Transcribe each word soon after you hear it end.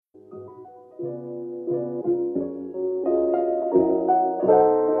I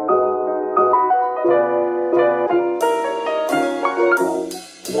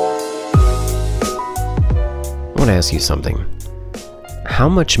want to ask you something. How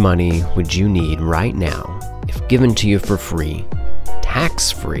much money would you need right now, if given to you for free,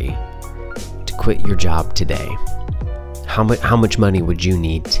 tax-free, to quit your job today? How much money would you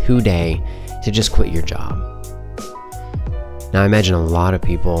need today to just quit your job? Now, I imagine a lot of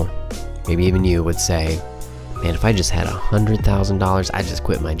people, maybe even you, would say, man, if I just had $100,000, I'd just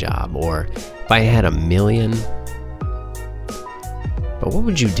quit my job. Or if I had $1 million. But what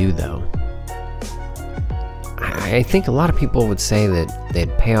would you do, though? I think a lot of people would say that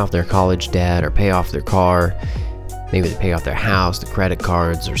they'd pay off their college debt or pay off their car. Maybe they'd pay off their house, the credit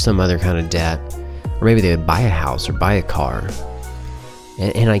cards, or some other kind of debt. Or maybe they would buy a house or buy a car.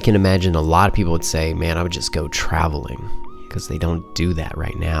 And I can imagine a lot of people would say, man, I would just go traveling, because they don't do that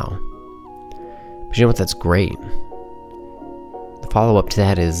right now. But you know what? That's great. The follow-up to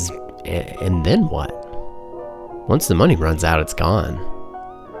that is, and then what? Once the money runs out, it's gone.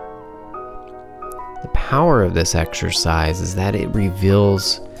 The power of this exercise is that it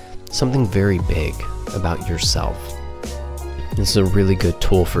reveals something very big about yourself. This is a really good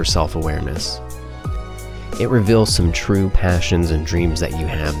tool for self-awareness. It reveals some true passions and dreams that you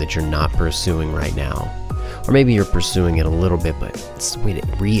have that you're not pursuing right now. Or maybe you're pursuing it a little bit, but it's a way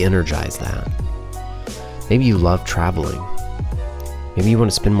to re-energize that. Maybe you love traveling. Maybe you want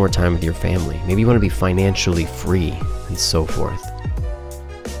to spend more time with your family. Maybe you want to be financially free, and so forth.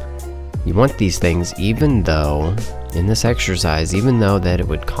 You want these things even though, in this exercise, even though that it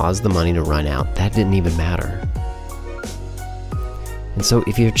would cause the money to run out, that didn't even matter. And so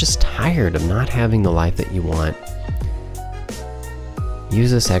if you're just tired of not having the life that you want, use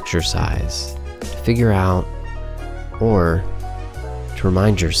this exercise to figure out, or to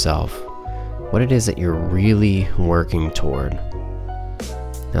remind yourself, what it is that you're really working toward.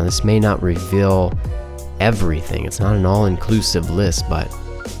 Now, this may not reveal everything. It's not an all-inclusive list, but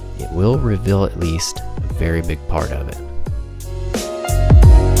it will reveal at least a very big part of it.